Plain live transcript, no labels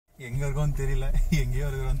எங்க இருக்கோன்னு தெரியல, எங்கேயோ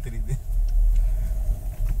இருக்கிறோன்னு தெரியுது.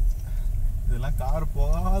 இதெல்லாம் கார்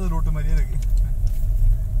போகாத ரூட்டு மாதிரியே இருக்கு.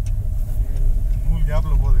 நூல்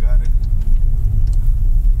கேப்ல போகுது காரு.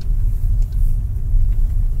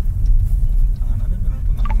 நிறைய பேர்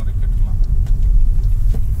நிறுத்தம் நம்ம முறை கேட்டுக்கலாம்.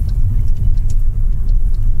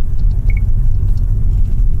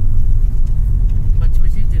 பச்சை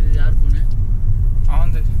பச்சை தெரியுது. யார் போன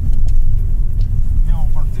அவன் ஏன்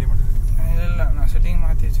ஆஃப் பண்ண தெரிய மாட்டேங்குது? இல்லை, நான் செட்டிங்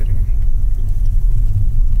மாற்றி வச்சிருக்கேன்.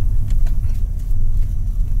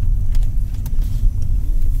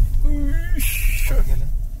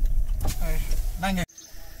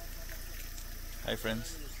 ஹாய் ஃப்ரெண்ட்ஸ்,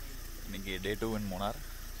 இன்றைக்கி டே 2 இன் மூணார்.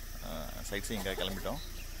 சைட் சீயிங்காக கிளம்பிட்டோம்.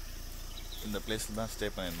 இந்த பிளேஸில் தான் ஸ்டே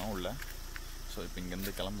பண்ணியிருந்தோம் உள்ள. ஸோ இப்போ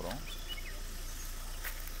இங்கேருந்து கிளம்புறோம்.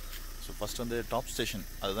 ஸோ ஃபஸ்ட் வந்து டாப் ஸ்டேஷன்,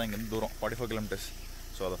 அதுதான் இங்கேருந்து தூரம் 44 கிலோமீட்டர்ஸ்.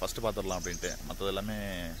 ஸோ அதை ஃபஸ்ட்டு பார்த்துடலாம் அப்படின்ட்டு. மற்றது எல்லாமே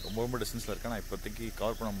ரொம்ப ரொம்ப டிஸ்டன்ஸில் இருக்கேன். நான் இப்போதைக்கு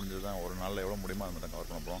கவர் பண்ண முடிஞ்சது தான். ஒரு நாளில் எவ்வளோ முடியுமோ அது மட்டும் கவர்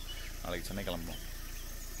பண்ண போகிறோம். நாளைக்கு சென்னை கிளம்புறோம்.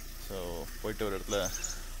 ஸோ போயிட்டு ஒரு இடத்துல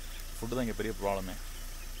ஃபுட்டு தான் இங்கே பெரிய ப்ராப்ளமே.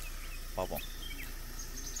 பார்ப்போம்.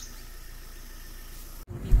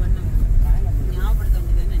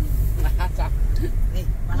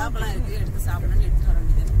 பலாப்பழம் இருக்கு, எடுத்து சாப்பிடணும்னு எடுத்துட்டு வர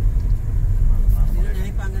வேண்டியது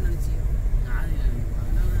நினைப்பாங்கன்னு நினைச்சு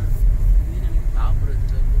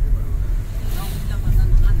சாப்பிடுறது உள்ள பார்த்தா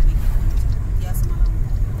நல்லா நினைக்கிறேன். வித்தியாசமாலாம்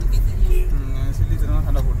உனக்கே தெரியும். சில்லித்தனமாக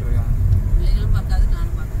சண்டை போட்டுருக்கான். பிள்ளைகளும் பார்க்காது,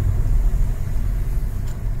 நானும் பார்க்கணும்.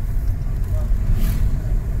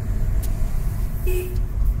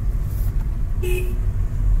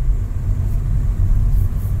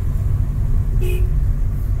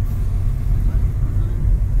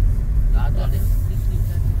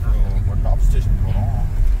 டாப் ஸ்டேஷன் போகிறோம்.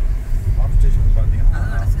 டாப் ஸ்டேஷன் பார்த்தீங்கன்னா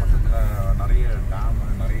பக்கத்தில் நிறைய டேமு,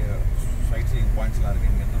 நிறைய சைட் சீயிங் பாயிண்ட்ஸ்லாம்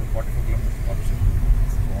இருக்குது. இங்கேருந்து ஒரு 44 கிலோமீட்டர்ஸ் டாப் ஸ்டேஷன்.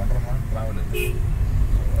 ஸோ 1.5 மணி ட்ராவல் இருக்குது.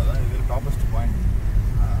 ஸோ அதான் இது டாப்பஸ்ட் பாயிண்ட்.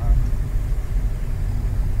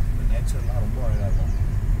 இந்த நேச்சர்லாம் ரொம்ப அழகாக இருக்கும்.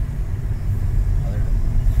 அதை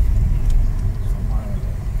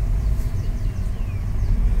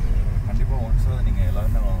கண்டிப்பாக ஒன்ஸாக நீங்கள்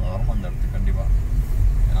எல்லாருமே வரணும் அந்த இடத்துக்கு கண்டிப்பாக.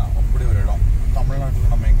 ஏன்னா அப்படி ஒரு இடம்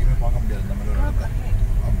தமிழ்நாட்டில் நம்ம எங்கேயுமே பார்க்க முடியாது இந்த மாதிரி ஒரு இடத்த.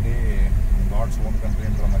 அப்படியே காட்ஸ் ஓன்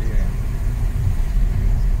கண்ட்ரின்ற மாதிரியே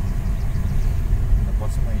இந்த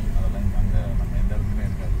பசுமை அதெல்லாம் இங்கே அங்கே நம்ம எந்த இடத்துலையுமே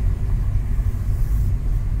இருக்காது.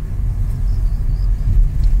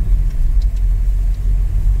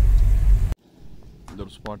 இது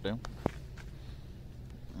ஒரு ஸ்பாட்டு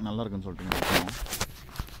நல்லா இருக்குன்னு சொல்லிட்டு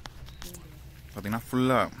பார்த்தீங்கன்னா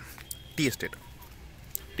ஃபுல்லாக tea estate,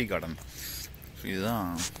 tea garden. So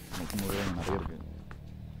இதுதான் நிறைய இருக்குது.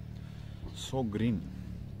 ஸோ க்ரீன்,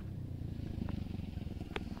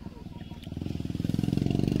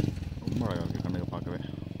 ரொம்ப அழகாக இருக்குது கண்ணுக்கு பார்க்கவே.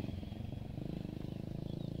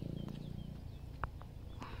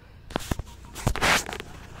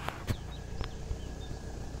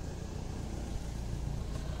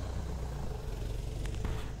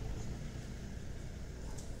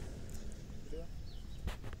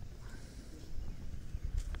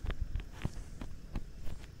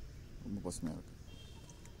 ரொம்ப பசுமையாக இருக்குது.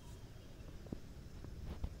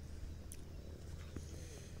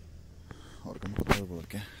 ஒரு கண்ணு பத்தாவது போல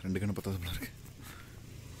இருக்கேன், 2 கண்ணு பத்தாவது போல இருக்கு.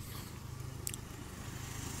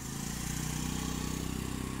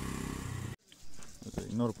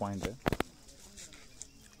 இன்னொரு பாயிண்ட்டு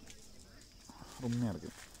அருமையாக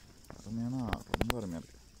இருக்குது. அருமையானா ரொம்ப அருமையாக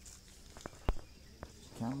இருக்குது.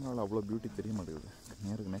 கேமராவில் அவ்வளோ பியூட்டி தெரிய மாட்டேங்குது.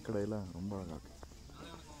 நேருக்கு நெக்கடையில் ரொம்ப அழகாக இருக்குது.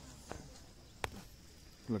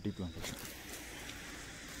 ஃபுல்லாக டீ பிளான்டேஷன்.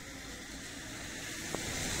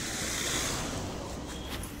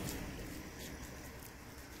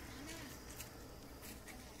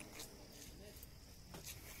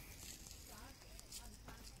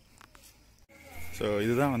 ஸோ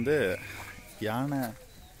இதுதான் வந்து யானை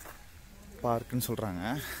பார்க்குன்னு சொல்கிறாங்க.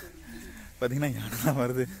 பார்த்திங்கன்னா யானை தான்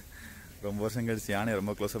வருது. ரொம்ப வருஷம் கழிச்சு யானை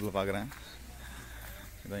ரொம்ப க்ளோஸ்அப்பில் பார்க்குறேன்.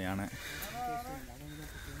 இதுதான் யானை.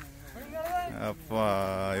 அப்பா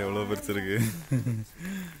எவ்வளோ பெருசு இருக்கு,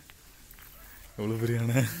 எவ்வளோ பெரிய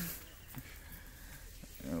யானை.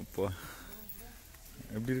 அப்பா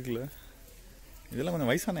எப்படி இருக்குல்ல. இதெல்லாம்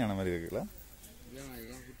கொஞ்சம் வயசான யானை மாதிரி இருக்குல்ல.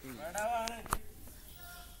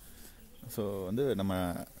 ஸோ வந்து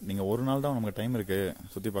நீங்கள் ஒரு நாள் தான் நமக்கு டைம் இருக்குது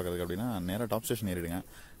சுற்றி பார்க்கறதுக்கு அப்படின்னா நேராக டாப் ஸ்டேஷன் ஏறிடுங்க.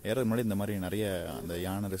 ஏறது முன்னாடி இந்த மாதிரி நிறைய அந்த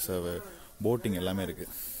யானை ரிசர்வ், போட்டிங் எல்லாமே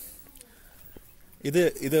இருக்குது.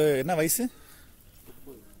 இது என்ன வயசு?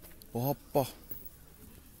 ஓப்பா,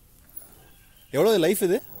 எவ்வளோ லைஃப்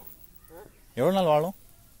இது? எவ்வளோ நாள் வாழும்?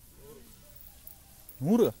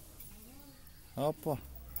 100? அப்பா,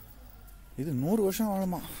 இது 100 வருஷம்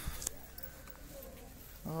வாழுமா?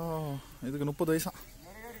 இதுக்கு 30 வயசா?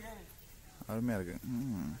 அருமையாக இருக்குது.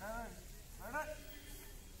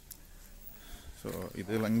 ஸோ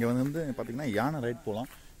இதில் இங்கே வந்து பார்த்திங்கன்னா யானை ரைட் போகலாம்.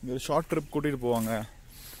 இங்கே ஒரு ஷார்ட் ட்ரிப் கூட்டிகிட்டு போவாங்க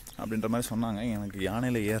அப்படின்ற மாதிரி சொன்னாங்க. எனக்கு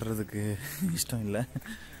யானையில் ஏறுறதுக்கு இஷ்டம் இல்லை,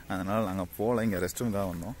 அதனால் நாங்கள் போகல. இங்கே ரெஸ்ட் ரூம்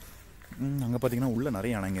தான் வந்தோம். அங்கே பார்த்திங்கன்னா உள்ளே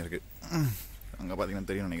நிறைய யானைங்க இருக்குது. அங்கே பார்த்திங்கன்னா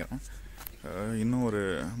தெரியும் நினைக்கிறேன். இன்னும் ஒரு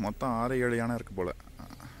மொத்தம் 6-7 யானை இருக்குது போல்.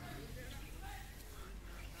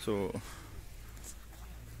 ஸோ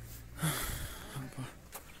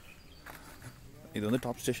இது வந்து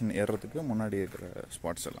டாப் ஸ்டேஷன் ஏறுறதுக்கு முன்னாடி இருக்கிற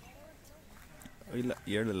ஸ்பாட்ஸ் எல்லாம். இல்லை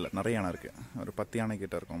 7 இல்லை, நிறைய யானை இருக்குது. ஒரு 10 யானை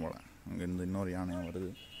கிட்ட இருக்கும் போல். அங்கேருந்து இன்னொரு யானையும் வருது.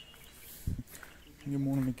 இங்கே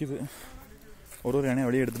 3 நிற்கிது. ஒரு யானையை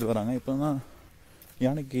வெளியே எடுத்துகிட்டு வராங்க. இப்போ தான்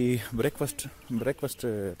யானைக்கு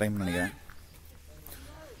பிரேக்ஃபாஸ்ட்டு டைம் நினைக்கிறேன்.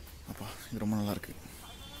 அப்பா இது ரொம்ப நல்லாயிருக்கு.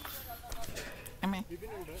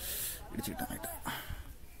 இடிச்சுக்கிட்டேன் ரைட்டு.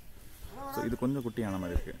 ஸோ இது கொஞ்சம் குட்டி யானை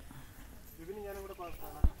மாதிரி இருக்குது.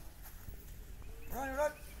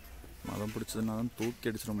 மதம் பிடிச்சதுன்னா தான் தூக்கி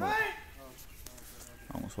அடிச்சிடும் போல.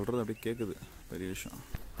 அவங்க சொல்கிறது அப்படியே கேட்குது. பெரிய விஷயம்.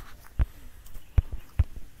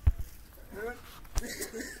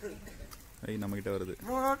 ஐ நம்மக்கிட்ட வருது.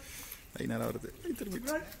 ஐ நேரம் வருது. திரும்பி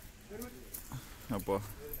அப்போ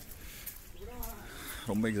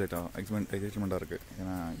ரொம்ப எக்ஸைட்மெண்ட்டாக இருக்குது.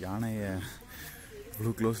 ஏன்னா யானையை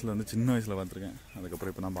இவ்வளோ க்ளோஸில் வந்து சின்ன வயசில் பார்த்துருக்கேன்.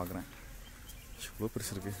 அதுக்கப்புறம் இப்போ தான் பார்க்குறேன். இவ்வளோ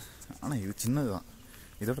பெருசு இருக்குது. ஆனால் இது சின்னது தான்.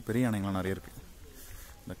 இதோட பெரிய யானைங்களாம் நிறைய இருக்குது.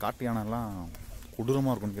 இந்த காட்டு யானைலாம்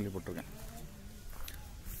கொடூரமாக இருக்கும்னு கேள்விப்பட்டிருக்கேன்.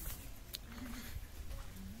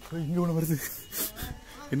 இங்கே ஒன்று வருது.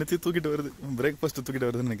 என்னத்தையும் தூக்கிட்டு வருது. பிரேக்ஃபாஸ்ட்டு தூக்கிட்டு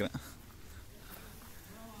வருதுன்னு நினைக்கிறேன்.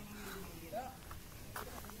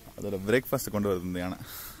 அதோட பிரேக்ஃபாஸ்ட்டு கொண்டு வருது இந்த யானை.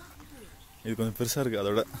 இது கொஞ்சம் பெருசாக இருக்குது.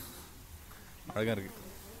 அதோட அழகாக இருக்குது.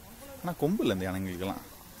 ஆனால் கொம்பு இல்லை இந்த யானைங்களுக்கெல்லாம்.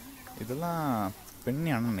 இதெல்லாம் பெண்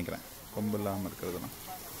யானைன்னு நினைக்கிறேன், கொம்பு இல்லாமல் இருக்கிறதுலாம்.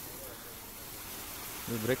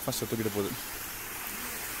 இது பிரேக்ஃபாஸ்ட்டை தூக்கிட்டு போகுது.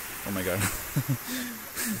 Oh my God.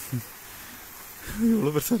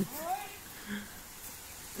 இவ்வளோ பெருசாக இருக்குது.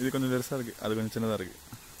 இது கொஞ்சம் பெருசாக இருக்குது, அது கொஞ்சம் சின்னதாக இருக்குது.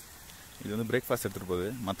 இது வந்து பிரேக்ஃபாஸ்ட் எடுத்துகிட்டு போகுது.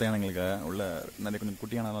 மற்ற யானைங்களுக்கு உள்ள நிறைய கொஞ்சம்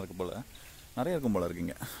குட்டி யானைலாம் இருக்குது போல். நிறைய இருக்கும் போல்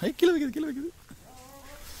இருக்குங்க. கீழே வைக்குது.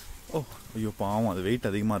 ஓ ஐயோ பாவம், அது வெயிட்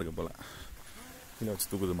அதிகமாக இருக்குது போல். கீழே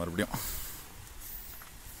வச்சு தூக்குது மறுபடியும்.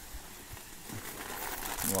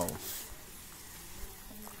 வாவ்,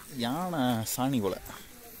 யானை சாணி போல்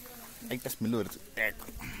லைட்டாக ஸ்மெல் வருது.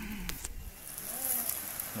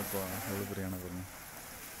 அப்போ எவ்வளோ பெரிய யானை பாருங்க.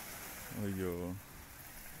 ஐயோ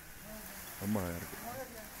ரொம்ப அழகாக இருக்குது.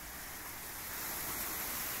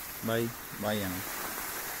 பாய் யானை.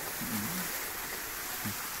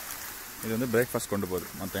 இது வந்து பிரேக்ஃபாஸ்ட் கொண்டு போகுது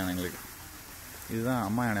மற்ற யானைங்களுக்கு. இதுதான்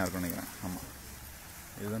அம்மா யானையாக இருக்கும்னு நினைக்கிறேன். ஆமாம்,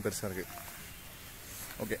 இதுதான் பெருசாக இருக்குது.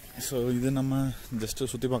 ஓகே, ஸோ இது நம்ம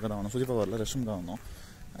ஜஸ்ட்டு சுற்றி பார்க்க தான் வந்தோம். சுற்றி பார்க்க வரல, ரெஸ்ட் ரூம் தான் வந்தோம்.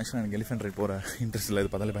 ஆக்சுவலாக எனக்கு எலிஃபென்ட் ரைட் போகிற இன்ட்ரெஸ்ட் இல்லை.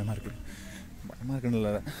 இது பார்த்தாலே பயமாக இருக்குன்னு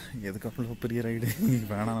இல்லை. எதுக்கு அவ்வளோ பெரிய ரைடு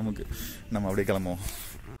வேணாம் நமக்கு. நம்ம அப்படியே கிளம்புவோம்.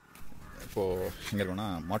 இப்போது எங்கே இருக்கோன்னா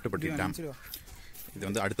மாட்டுப்பட்டி டேம். இது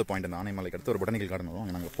வந்து அடுத்த பாயிண்ட். அந்த ஆனைமலைக்கு அடுத்து ஒரு பொட்டானிக்கல் கார்டன் வரும்.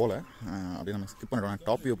 அங்கே நாங்கள் போகல, அப்படியே நம்ம ஸ்கிப் பண்ணிடுவோம்.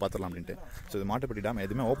 டாப் வியூ பார்த்துடலாம் அப்படின்ட்டு. ஸோ இது மாட்டுப்பட்டி டேம்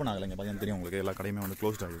எதுவுமே ஓப்பன் ஆகலை. இங்கே பார்த்தீங்கன்னா தெரியும் உங்களுக்கு, எல்லா கடையுமே வந்து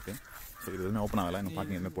க்ளோஸ்ட் ஆகிருக்கு. ஸோ இது எதுவுமே ஓப்பன் ஆகலை. இன்னும்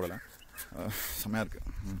பார்க்கிங் எதுவுமே போடலை. செம்மையாக இருக்குது,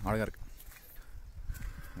 அழகாக இருக்குது.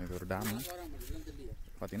 இது ஒரு டேமு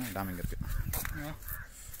பார்த்தீங்கன்னா. டேம் இங்கே இருக்குது.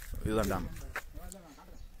 இதுதான் டேம்.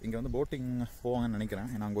 இங்கே வந்து போட்டிங் போவாங்கன்னு நினைக்கிறேன்.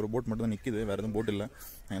 ஏன்னா அங்கே ஒரு போட் மட்டும் தான் நிற்கிது, வேறு எதுவும் போட் இல்லை.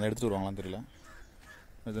 எல்லாம் எடுத்துகிட்டு வருவாங்களான்னு தெரியல.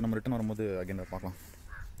 இது நம்ம ரிட்டன் வரும்போது அகைன் பார்க்கலாம்.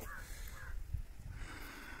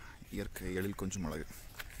 இயற்கை எழில் கொஞ்சம் அழகு.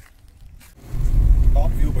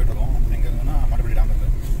 Top view போய்ட்டுருக்கோம். எங்கே இருந்தோன்னா மாட்டுப்பட்டி டேம்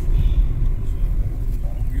இருக்குது.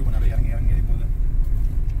 வியூ நிறைய இறங்கி போகுது.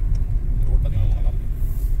 ரோட் பார்த்தீங்கன்னா நல்லா இருக்குது.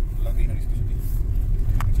 நல்லா க்ரீனரி சுற்றி.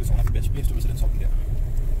 It's one of best place to visit in South India.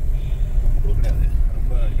 ரொம்ப குளிர் கிடையாது,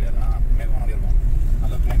 ரொம்ப கிடையாது. ஆனால் மேகம் நிறைய இருக்கும்.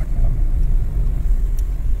 நல்ல கிளைமேட் நல்லா இருக்கும்.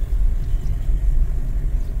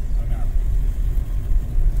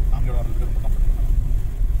 ஃபேமிலியோட வரதுக்கு ரொம்ப கம்ஃபர்டபுள்.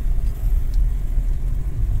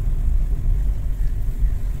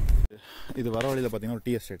 இது வர வழியில் பார்த்தீங்கன்னா ஒரு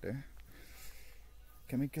டீ எஸ்டேட்டு.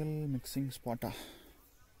 கெமிக்கல் மிக்சிங் ஸ்பாட்டா,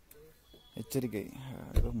 எச்சரிக்கை,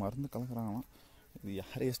 ஏதோ மருந்து கலக்குறாங்களாம். இது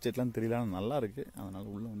யார் எஸ்டேட்லாம் தெரியல, நல்லா இருக்குது. அதனால்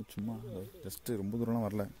உள்ளே வந்து சும்மா ஜஸ்ட்டு ரொம்ப தூரம்லாம்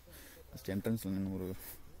வரல. ஜஸ்ட் என்ட்ரன்ஸில் நின்று ஒரு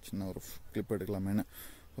சின்ன ஒரு கிளிப் எடுக்கலாமேன்னு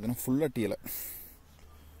பார்த்தீங்கன்னா ஃபுல்லாக டீ இல்லை,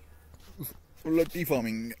 ஃபுல்லாக டீ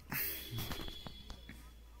ஃபார்மிங்.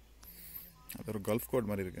 அது ஒரு கல்ஃப்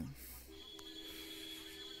கோட் மாதிரி இருக்குது.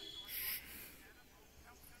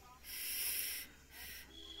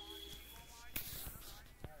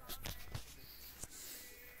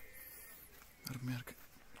 அருமையாக இருக்கு.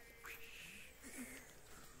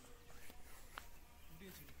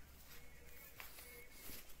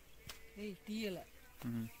 ஏய் டீ இலை.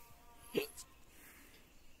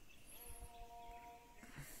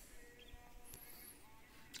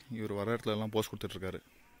 இவர் வர இடத்துல எல்லாம் போஸ்ட் கொடுத்துட்ருக்காரு.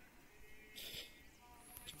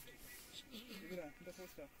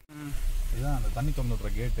 இதுதான் அந்த தண்ணி திறந்து விட்ற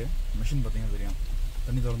கேட்டு. மிஷின் பார்த்தீங்கன்னா தெரியும்,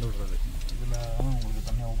 தண்ணி திறந்து விட்றது. இதில் தான் உங்களுக்கு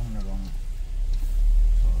தண்ணி ஓப்பன் பண்ணிடுவாங்க.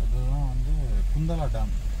 ஸோ இதுதான் வந்து குந்தலா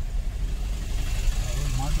டேம். அதாவது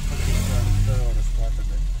மாட்டுப்பட்டிக்கு அடுத்த ஒரு ஸ்பாட்.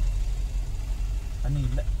 இது தண்ணி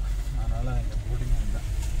இல்லை, அதனால் இங்கே போட்டிங்கும் இல்லை.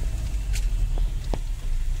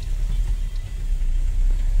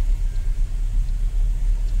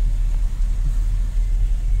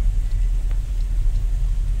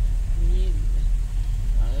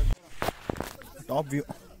 டாப் வியூ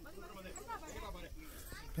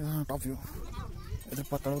இதுதான் டாப் வியூ.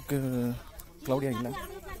 எதிர்பார்த்த அளவுக்கு க்ளவுடியாக இல்லை.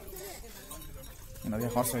 நிறைய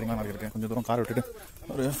ஹார்ஸ் ரைடிங்லாம் நிறைய இருக்குது. கொஞ்சம் தூரம் கார் விட்டுட்டு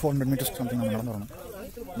ஒரு 400 மீட்டர்ஸ் சம்திங் நம்ம நடந்து வரணும்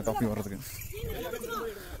இந்த டாப் வியூ வர்றதுக்கு.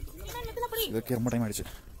 இதுக்கு ரொம்ப டைம் ஆகிடுச்சு.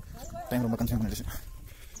 டைம் ரொம்ப கன்சியூம் பண்ணிடுச்சு.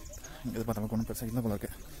 இங்கே எதிர்பார்த்த அளவுக்கு ஒன்றும் பெருசாக இல்லை போல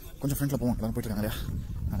இருக்குது. கொஞ்சம் ஃப்ரெண்டில் போவோம், எல்லாம் போயிட்டுருக்காங்க நிறையா.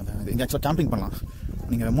 நாங்கள் இங்கே ஆக்சுவலாக கேம்பிங் பண்ணலாம்.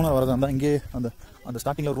 நீங்கள் மூணார் வரதா இருந்தால் இங்கே அந்த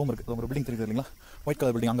ஸ்டார்டிங்கில் ரூம் இருக்குது. ஒரு பில்டிங் தெரியுது இல்லைங்களா, ஒயிட்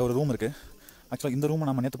கலர் பில்டிங். அங்கே ஒரு ரூம் இருக்குது. ஆக்சுவலாக இந்த ரூம்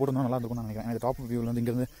நம்ம நேற்று போட்டுருந்தோம், நல்லா இருக்கும்னு நினைக்கிறேன். இது டாப் வியூவில் வந்து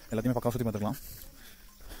இங்கேருந்து எல்லாத்தையுமே பக்கம் சுற்றி பார்த்துக்கலாம்.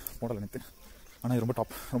 போடலை நேற்று, ஆனால் இது ரொம்ப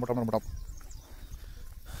டாப்.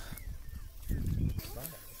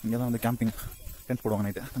 இங்கே தான் வந்து கேம்பிங் டென்ட் போடுவாங்க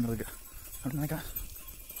நைட்டு தங்குறதுக்கு அப்படின்னு நினைக்கிறேன்.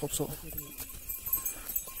 Hope so.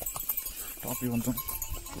 டாப் வியூ வந்து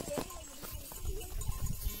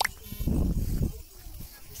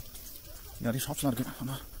நிறைய ஷாப்ஸ்லாம் இருக்குது.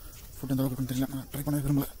 ஆனால் ஃபுட் எந்த அளவுக்கு தெரியல. நான் ட்ரை பண்ணவே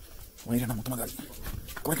விரும்பல. வயிறு என்ன மொத்தமாக காலி.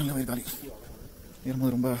 குறைக்கல வயிறு காலி.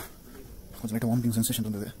 ஏறும்போது ரொம்ப கொஞ்சம் லைட்டாக வாமிட்டிங் சென்சேஷன்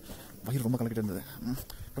இருந்தது. வயிறு ரொம்ப கலக்கிட்டு இருந்தது.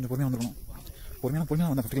 கொஞ்சம் பொறுமையாக வந்துடணும். பொறுமையாக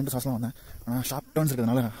வந்தேன். 50 கிலோமீட்டர் சாஸ்லாம் வந்தேன். ஆனால் ஷார்ப் டர்ன்ஸ்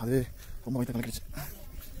இருக்கிறதுனால அது ரொம்ப வயிற்று கலக்கிடுச்சு.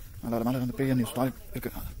 அதனால் வந்து பெரிய ஸ்டால்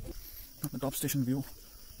இருக்குது. அந்த டாப் ஸ்டேஷன் வியூ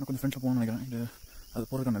இன்னும் கொஞ்சம் ஃப்ரெண்ட்ஸில் போகணும்னு நினைக்கிறேன். இது அது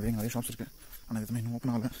போகிறதுக்கான நிறைய ஷாப்ஸ் இருக்குது. ஆனால் எதுவுமே இன்னும்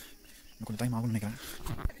ஓப்பன் ஆகலை. இன்னும் கொஞ்சம் டைம் ஆகும்னு நினைக்கிறேன்.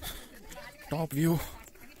 Top view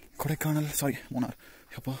Kodaikanal, sorry Munnar.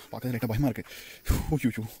 எப்போ பார்க்கறது லைட்டாக பயமாக இருக்குது.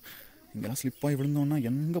 யூ இங்கெல்லாம் ஸ்லிப்பாகி விழுந்தோன்னா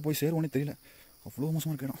எங்கே போய் சேருவோன்னே தெரியல. அவ்வளோ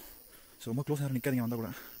மோசமாக இருக்க இடம். ஸோ ரொம்ப க்ளோஸ் யாரும் நிற்காதீங்க வந்தால் கூட.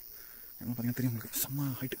 என்ன பார்த்தீங்கன்னா தெரியும் உங்களுக்கு. செம்ம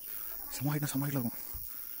ஹைட்டில் இருக்கும்.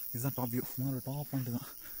 இதுதான் top view. Munnar top point தான்.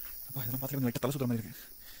 அப்போ இதெல்லாம் பார்த்து லைட்டாக தலை சுற்றுற மாதிரி இருக்குது.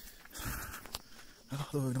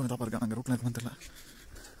 அது இன்னும் கொஞ்சம் டாப்பாக இருக்குது. அங்கே ரூட்டில் இருக்குன்னு தெரியல.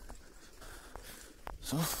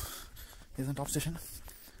 ஸோ இதுதான் டாப் ஸ்டேஷன்.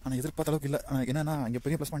 ஆனால் எதிர்பார்த்த அளவுக்கு இல்லை. ஆனால் என்னென்னா இங்கே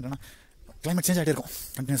பெரிய ப்ளஸ் பாயிண்ட் என்னன்னா கிளைமேட் சேஞ்ச் ஆகிட்டே இருக்கும்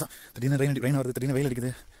கண்டினியூஸாக. திடீர்னு ரெயின் வருது, திடீர்னு வெயில்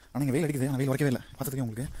அடிக்குது. ஆனால் இங்கே வெயில் அடிக்குது, ஆனால் வெயில் வரைக்கவே இல்லை. பார்த்துக்கே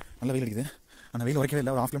உங்களுக்கு நல்ல வெயில் அடிக்குது. ஆனால் வெயில் வரைக்கவே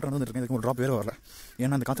இல்லை. ஒரு 1/2 கிலோமீட்டர் வந்துருக்கேன். இதுக்கு ஒரு ட்ராப் வேறு வரல.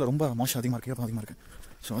 ஏன்னா அந்த காற்று ரொம்ப மோஷம் அதிகமாக இருக்குது, அதிகமாக இருக்குது.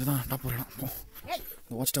 ஸோ அதுதான் டாப் ஒரு இடம்.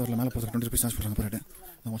 இந்த வாட்ச் டவரில் மேலே போகிறது 20 rupees சார்ஜ் பண்ணுறாங்க per head.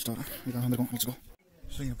 இந்த வாட்ச் டவர் இதான் வந்துருக்கும். Let's go.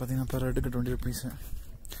 ஸோ இங்கே பார்த்தீங்கன்னா per headக்கு 20 rupees.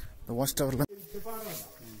 இந்த வாட்ச் டவரில்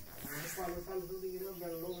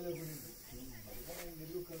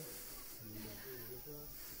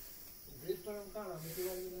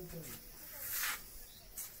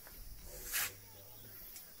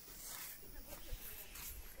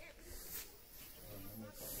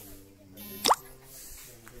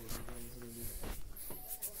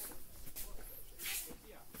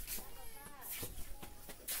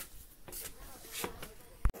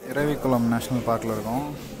இரவிக்குளம் நேஷ்னல் பார்க்கில் இருக்கோம்.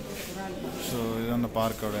 ஸோ இது அந்த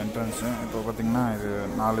பார்க்கோட என்ட்ரன்ஸு. இப்போ பார்த்திங்கன்னா இது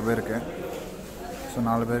 4 பேருக்கு. ஸோ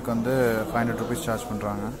 4 பேருக்கு வந்து 500 rupees சார்ஜ்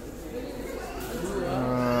பண்ணுறாங்க.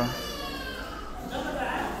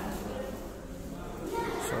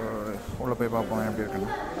 ஸோ உள்ளே போய் பார்ப்போம் எப்படி இருக்குன்னு.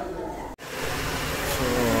 ஸோ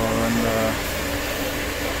இந்த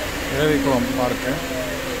இரவிக்குளம் பார்க்கு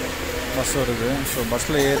பஸ் வருது. ஸோ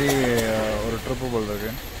பஸ்ஸில் ஏறி ஒரு ட்ரிப்பு போல்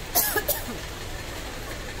இருக்குது.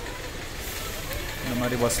 இந்த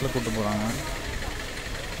மாதிரி பஸ்ஸில் கூப்பிட்டு போகிறாங்க.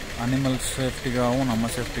 அனிமல் சேஃப்டிக்காகவும் நம்ம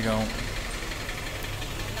சேஃப்டிக்காகவும்.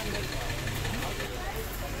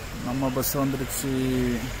 நம்ம பஸ் வந்துடுச்சு.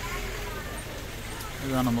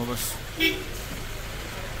 இதுதான் நம்ம பஸ்.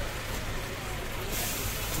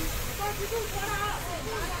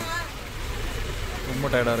 ரொம்ப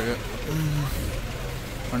டயர்டாக இருக்குது.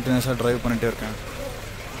 கண்டினியூஸாக ட்ரைவ் பண்ணிகிட்டே இருக்கேன்.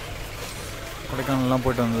 கொடைக்கானல்லாம்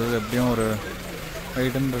போய்ட்டு வந்தது எப்படியும் ஒரு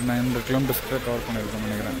 800-900 கிலோமீட்டர்ஸ்க்கு கவர் பண்ணியிருக்கோம்னு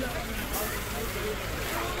நினைக்கிறேன்.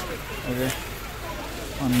 ஓகே,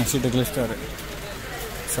 அந்த சீட்டை கிளிஸ்டாரு,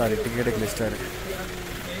 சாரி டிக்கெட்டை கிளிஸ்டாரு.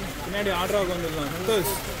 பின்னாடி ஆர்டராக வந்துடலாம்.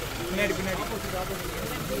 சந்தோஷ் பின்னாடி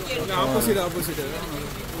ஆப்போசிட்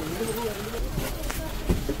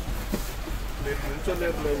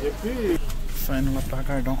ஃபைனலாக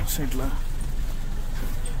பேக் ஆகிட்டோம் சீட்டில்.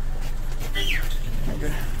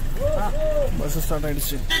 ஓகே, பஸ்ஸு ஸ்டார்ட்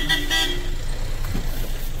ஆகிடுச்சு.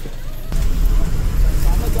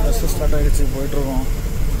 போயிட்டுருக்கோம்.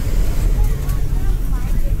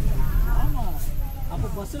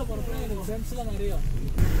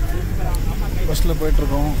 பஸ்ஸில்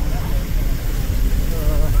போயிட்டுருக்கோம்.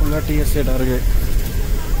 ஃபுல்லாக டீ எஸ்டேட்டாக இருக்குது.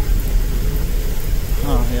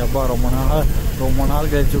 எப்பா ரொம்ப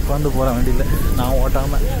நாள் கழிச்சு உட்காந்து போகிற வண்டியில் நான்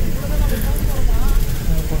ஓட்டாமல்.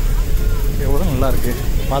 எவ்வளோ நல்லா இருக்குது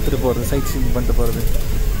பார்த்துட்டு போகிறது, சைட் சீன் பண்ணிட்டு போகிறது.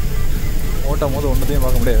 ஓட்டும் போது ஒன்றுத்தையும்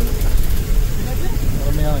பார்க்க முடியாது.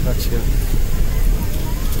 அருமையான காட்சிகள்.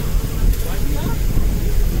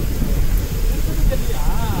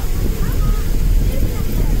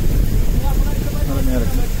 அருமையாக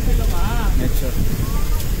இருக்கு நேச்சர்,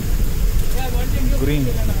 green,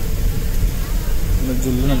 இந்த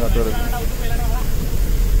ஜில்லுன்னு காற்று வருது.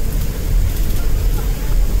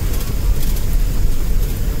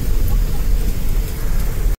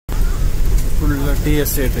 ஃபுல்லாக டீ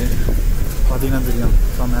எஸ்டேட்டு பார்த்தீங்கன்னா தெரியும்,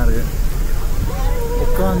 செம்மையாக இருக்குது.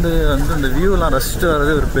 உட்காந்து வந்து அந்த வியூலாம் ரசிச்சுட்டு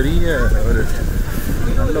வர்றது ஒரு பெரிய ஒரு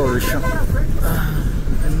நல்ல ஒரு விஷயம்.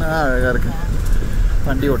 என்ன அழகாக இருக்குது.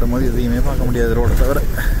 வண்டி ஓட்டும் போது எதையுமே பார்க்க முடியாது ரோடை தவிர.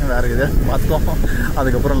 வேறு எதையாவது பார்த்தோம்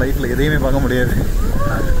அதுக்கப்புறம் லைஃப்பில் எதையுமே பார்க்க முடியாது.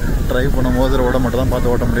 ட்ரைவ் பண்ணும்போது ரோடை மட்டும் தான்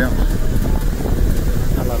பார்த்து ஓட்ட முடியும்.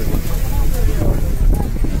 நல்லாயிருக்கு.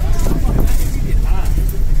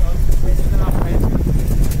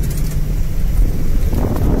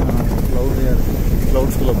 க்ளவுடியாக இருக்குது.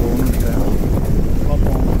 க்ளவுட்ஸ்குள்ளே போகணும்னு நினைக்கிறேன்.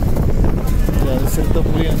 பார்ப்போம். அது சிறுத்தை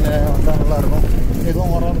புளி அங்கே வந்தால் நல்லாயிருக்கும்.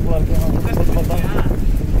 எதுவும் வராது போல இருக்கு. பார்த்தா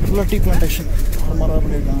ஃபுல்லாக டீ பிளான்டேஷன் ஒரு மாதிரி தான்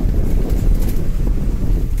பண்ணியிருக்காங்க.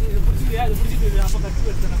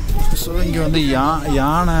 ஸோ இங்கே வந்து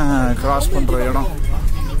யானை கிராஸ் பண்ணுற இடம்.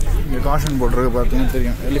 இங்கே காஷன் போட்டிருக்கு பார்த்தீங்கன்னா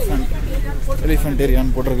தெரியும். எலிஃபென்ட்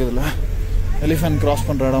ஏரியான்னு போட்டிருக்கு. இதில் எலிஃபென்ட் கிராஸ்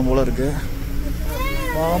பண்ணுற இடம் போல் இருக்குது.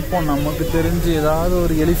 பார்ப்போம், நமக்கு தெரிஞ்சு ஏதாவது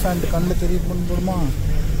ஒரு எலிஃபென்ட் கண்ணில் தெரிய பண்ணுமா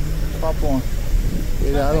பார்ப்போம்.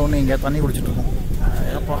 ஏதாவது ஒன்று இங்கே தண்ணி குடிச்சிட்ருக்கோம்.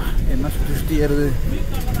 ஏப்பா என்ன சுற்றி ஏறுது.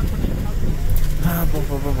 போ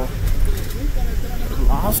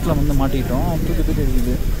லாஸ்ட்டில் வந்து மாட்டிக்கிட்டோம். தூக்கி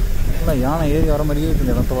இருக்குது. இல்லை யானை ஏறி வர மாதிரியே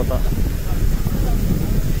இருக்குது இடத்த பார்த்தா.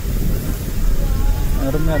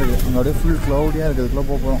 அருமையாக இருக்குது. அங்கே அப்படியே ஃபுல் க்ளவுடியாக இருக்குது. இதுக்குள்ளே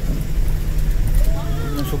போகிறோம்.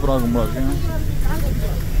 இன்னும் சூப்பராக இருக்கும் போல இருக்கு.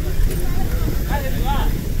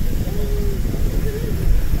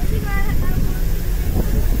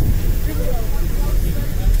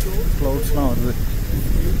 க்ளவுட்ஸ்லாம் வருது.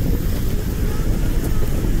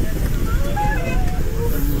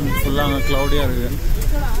 ஃபுல்லாக அங்கே க்ளவுடியாக இருக்குது.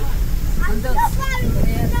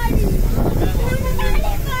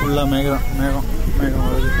 ஃபுல்லாக மேகம்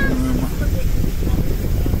வருது.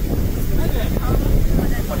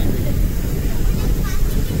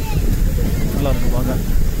 நல்லா இருக்கு பார்க்க.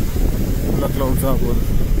 ஃபுல்லாக க்ளவுட்ஸாக போகுது.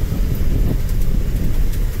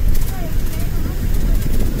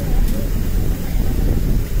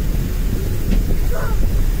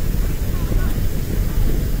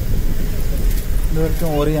 இது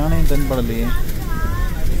வரைக்கும் ஒரு யானையும் தென்படலையே.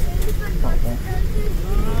 பார்ப்போம்.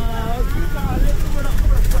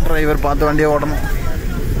 டிரைவர் பார்த்து வண்டியை ஓடணும்,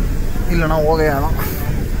 இல்லைன்னா ஓகையாதான்.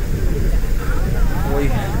 போய்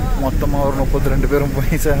மொத்தமாக ஒரு 32 பேரும்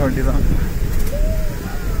போய் சேர வேண்டியதான்.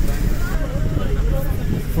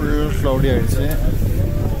 ஃபுல் க்ளவுடி ஆகிடுச்சு.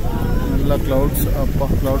 நல்லா க்ளவுட்ஸ். அப்பா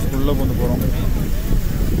க்ளவுட்ஸ் உள்ளே கொண்டு போகிறோம்.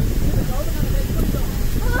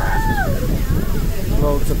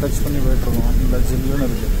 க்ளவுட்ஸை டச் பண்ணி போயிட்டுருக்கோம். இல்லை ஜில்லுன்னு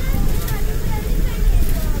இருக்குது.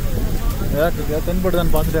 ஏதாவது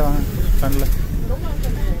தென்படுதான்னு பார்த்துட்டே வாங்க கண்ணில்.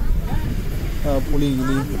 புலி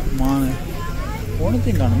கிளி மான்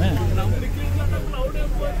ஒன்றுத்தையும் காணுமே.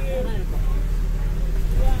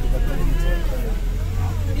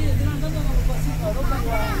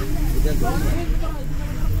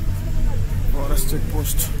 Forest check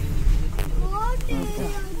post.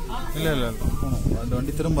 இல்லை அந்த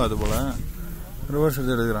வண்டி திரும்ப அது போல் ரிவர்ஸ்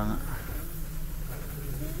எடுத்து எடுக்கிறாங்க.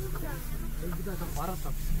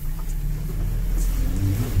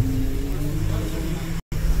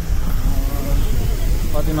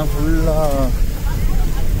 பார்த்தீங்கன்னா ஃபுல்லாக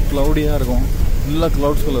க்ளவுடியாக இருக்கும். ஃபுல்லாக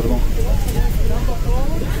க்ளவுட்ஸ்குள்ளே இருக்கும்.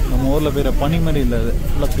 நம்ம ஊரில் பேர் பனி மாதிரி இல்லை, அது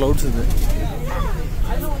ஃபுல்லாக க்ளவுட்ஸ். இது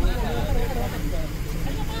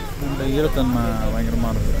இந்த ஈரத்தன்மை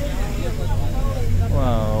பயங்கரமாக இருக்குது.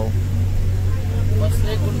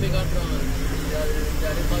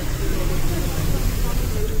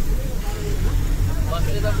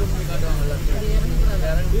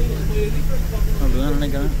 அப்படிதான்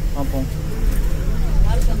நினைக்கிறேன். பார்ப்போம்.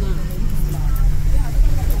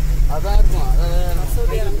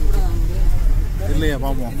 இல்லையா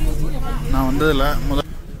பார்ப்போம். நான் வந்ததில்லை. முதல்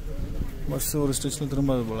பஸ் ஒரு ஸ்டேஷனில்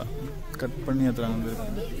திரும்ப அது போல் கட் பண்ணி ஏற்றுறாங்க. வந்து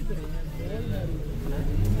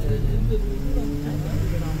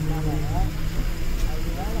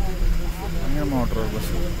பயங்கரமாக ஓட்டுறாரு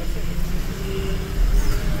பஸ்.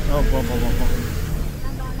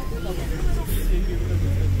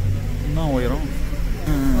 என்ன உயரம்.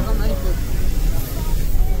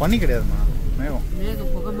 பனி கிடையாதுமா, மேகம்.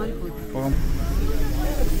 மேகம் புகை மாதிரி போகுது. புகை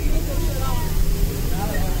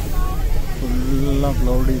ஃபுல்லாக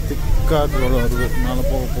க்ளவுடி, திக்காக க்ளவுட் வருது. மேலே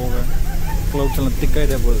போக போக க்ளவுட்ஸ் எல்லாம்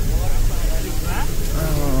திக்காகிட்டே போகுது.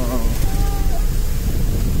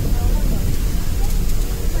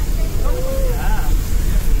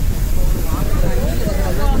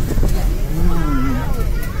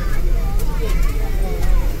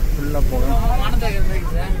 ஃபுல்லாக போக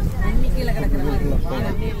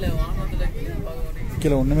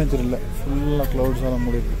கீழே ஒன்றுமே தெரியல. ஃபுல்லாக க்ளவுட்ஸால்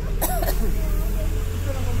முடியுது.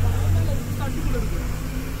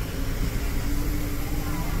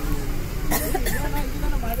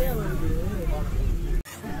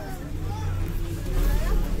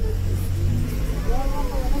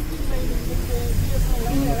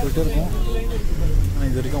 போயிட்டு இருக்கோம். ஆனால்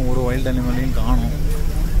இது வரைக்கும் ஒரு வைல்ட் அனிமலையும் காணும்.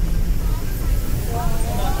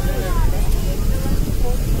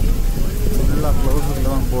 ஃபுல்லாக க்ளவுட்ஸுக்குள்ள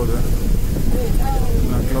தான் போகுது.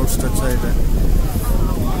 ஃபுல்லாக க்ளவுட்ஸ் டச் ஆகிட்டு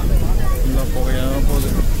ஃபுல்லாக புகையாக தான் போகுது.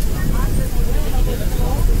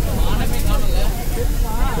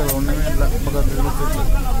 ஒன்றுமே இல்லை. பக்கத்துல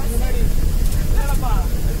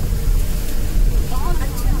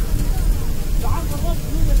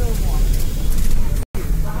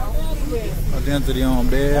பார்த்தீங்கன்னா தெரியும்.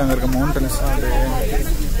 அப்படியே அங்கே இருக்க மவுண்டன்ஸ் அப்படியே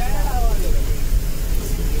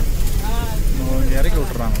இறக்கி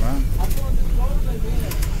விட்டுறாங்களா?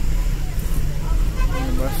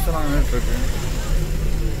 பஸ் எல்லாம் நின்றுட்டுருக்கு.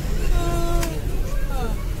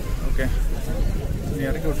 ஓகே,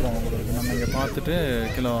 இறக்கி விட்டுருவாங்க உங்களுக்கு. நம்ம இங்கே பார்த்துட்டு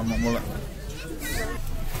கீழே வரணும் போல.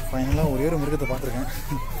 ஃபைனலாக ஒரே ஒரு மிருகத்தை பார்த்துருக்கேன்.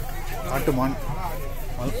 காட்டு மான்.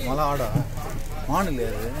 மலை ஆடா? மான்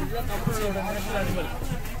இல்லையா அது?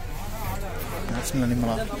 நேஷ்னல்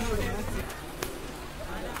அனிமலா?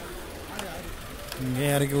 இங்கே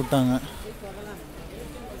இறக்கி விட்டாங்க.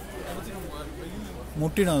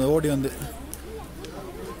 முட்டிடும் அது ஓடி வந்து.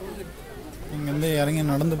 இங்கேருந்து இறங்கி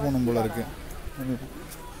நடந்து போகணும் போல இருக்கு.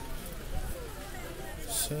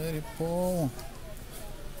 சரி போவோம்.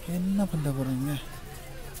 என்ன பண்ண போகிறீங்க?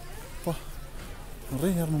 அப்பா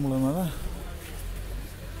நிறைய ஏறணும் போல தான்.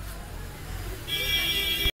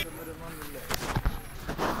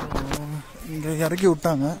 இங்கே இறக்கி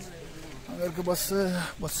விட்டாங்க. அங்கே இருக்க பஸ்ஸு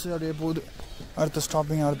அப்படியே போகுது. அடுத்த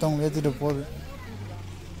ஸ்டாப்பிங் அடுத்தவங்க ஏற்றிட்டு போகுது.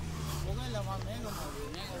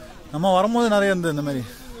 நம்ம வரும்போது நிறைய இருந்தது இந்த மாதிரி.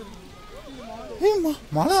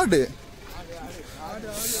 மலாடு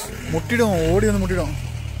முட்டிடும், ஓடி வந்து முட்டிடும்.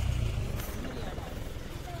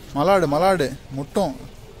 மலாடு முட்டும்,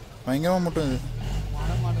 பயங்கரமாக முட்டும். இது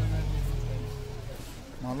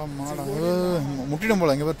மலை மாடா முட்டிடும்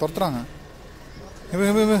போல. இங்கே பேர் துரத்துறாங்க.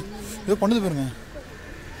 ஏதோ பண்ணுது பாருங்க.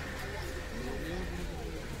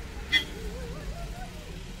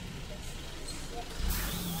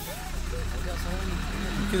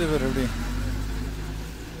 நிற்கிது பேர் எப்படி?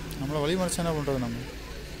 நம்மளை வழி மறைச்சா என்ன பண்ணுறது? நம்ம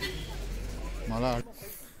மலை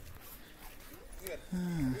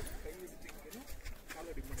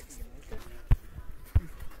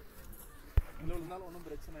ஒன்றும்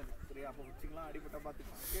பிரச்சனை இல்லை. சரியா, அப்போ வச்சுக்கலாம். அடிபட்டா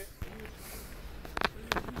பார்த்துக்கலாம்.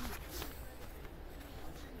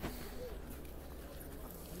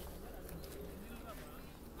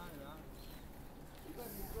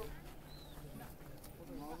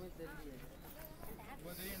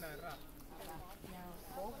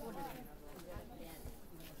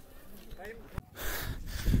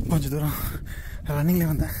 கொஞ்சம் தூரம் ரன்னிங்லேயே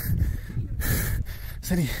வந்தேன்.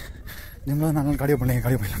 சரி, ஜிம்மில் 4 நாள் காடியோ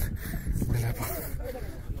போயிடலாம். முடியலப்பா.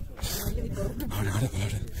 ஆடு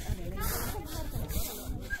போலாடு.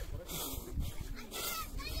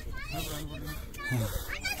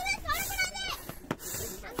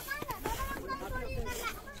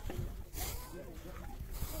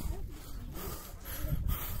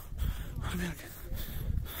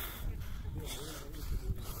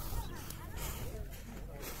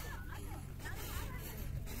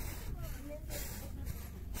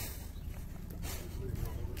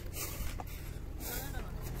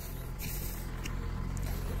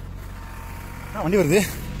 வண்டி வருது.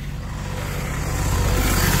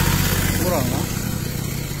 போகிறாங்களா?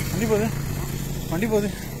 வண்டி போகுது.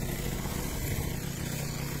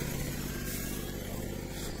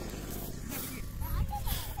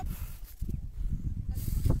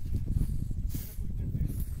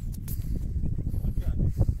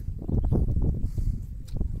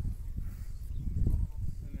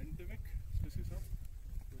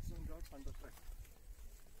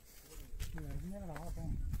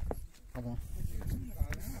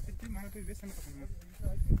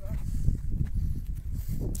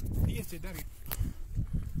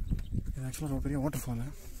 இது ஆக்சுவலாக ஒரு பெரிய வாட்டர் ஃபாலு.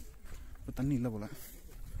 இப்போ தண்ணி இல்லை போல்.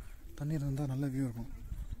 தண்ணி இருந்தால் நல்ல வியூ இருக்கும்.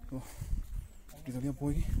 இப்படி வழியாக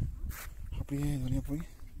போய் அப்படியே இது வழியாக போய்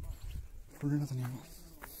ஃபுல்லாக தனியாகும்.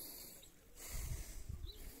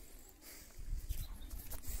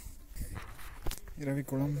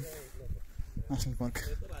 Eravikulam national park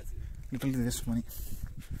little waste மணி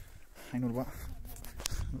 500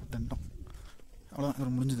 தண்டம் அவ்வளோதான்.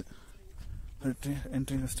 இதில் முடிஞ்சுது.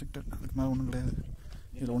 Entry restricted. அதுக்கு மேலே ஒன்றும் கிடையாது.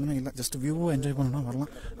 இதில் ஒன்றுமே இல்லை. ஜஸ்ட் வியூவை என்ஜாய் பண்ணணும்னா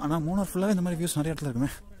வரலாம். ஆனால் மூணார் ஃபுல்லாக இந்த மாதிரி வியூஸ் நிறைய இடத்துல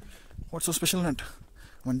இருக்குமே. வாட்ஸ் ஸோ ஸ்பெஷல் நட்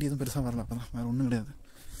வண்டி எதுவும் பெருசாக வரல. அப்போ தான் வேறு ஒன்றும் கிடையாது.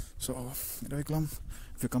 So Eravikulam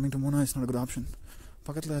if you coming to Munnar is not good option.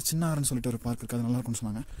 பக்கத்தில் சின்ன ஆறுன்னு சொல்லிட்டு ஒரு பார்க் இருக்குது. அது நல்லாயிருக்கும்னு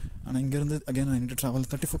சொன்னாங்க. ஆனால் இங்கேருந்து again I need to travel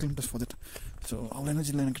 34 kilometers for that. So அவ்வளோ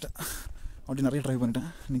எனர்ஜி இல்லை என்கிட்ட. அப்படி நிறைய ட்ரைவ் பண்ணிட்டேன்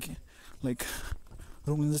இன்றைக்கி. லைக்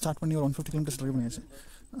ரூம்லேருந்து ஸ்டார்ட் பண்ணி ஒரு 150 kilometers ட்ரைவ் பண்ணியாச்சு.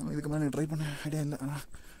 இதுக்கு மேலே எனக்கு ட்ரை பண்ண ஐடியா இல்லை.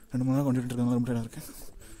 2-3 நாள் கொண்டுட்டு இருக்கிறது ரொம்ப டயர்டாக இருக்குது.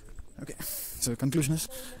 Okay, so conclusion is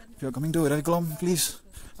if you are coming to Eravikulam please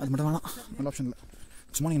அது மட்டும் வேணாம். நல்ல ஆப்ஷன் இல்லை.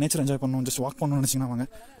 சும்மா நீங்கள் நேச்சர் என்ஜாய் பண்ணணும், ஜஸ்ட் வாக் பண்ணணும்னு நினச்சிங்கன்னா வாங்க.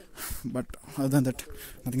 பட் அதுதான் that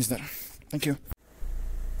nothing is there. Thank you.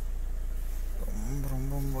 ரொம்ப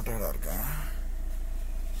ரொம்ப ரொம்ப டயர்டாக இருக்கேன்.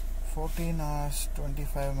 14 hours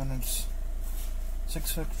 25 minutes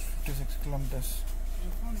 656 kilometers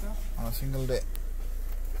on a single day.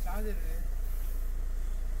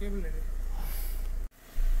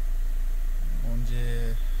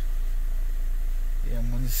 என்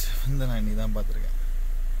மூஞ்சி வந்து நான் இன்னி தான் பார்த்துருக்கேன்.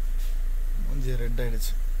 மூஞ்சி ரெட்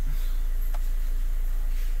ஆகிடுச்சு.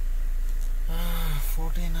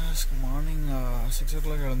 14 hours மார்னிங் 6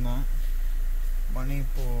 o'clock எழுந்தேன். மணி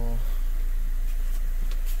இப்போது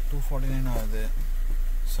 2:49 ஆகுது.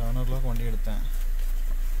 7 o'clock வண்டி எடுத்தேன்.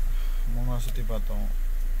 3 hours சுற்றி பார்த்தோம்.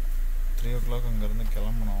 3 o'clock அங்கேருந்து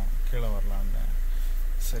கிளம்புனோம். கீழே வரலான்னு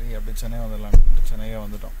சரி அப்படி சென்னை வந்துடலான்னு சென்னையே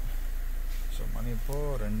வந்துட்டோம். ஸோ மணி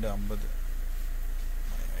இப்போது 2:50.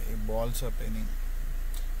 balls are paining.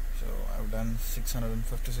 So I've done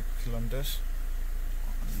 656 kilometers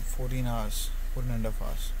in 14 hours, 14.5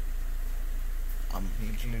 hours. I'm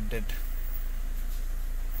literally dead.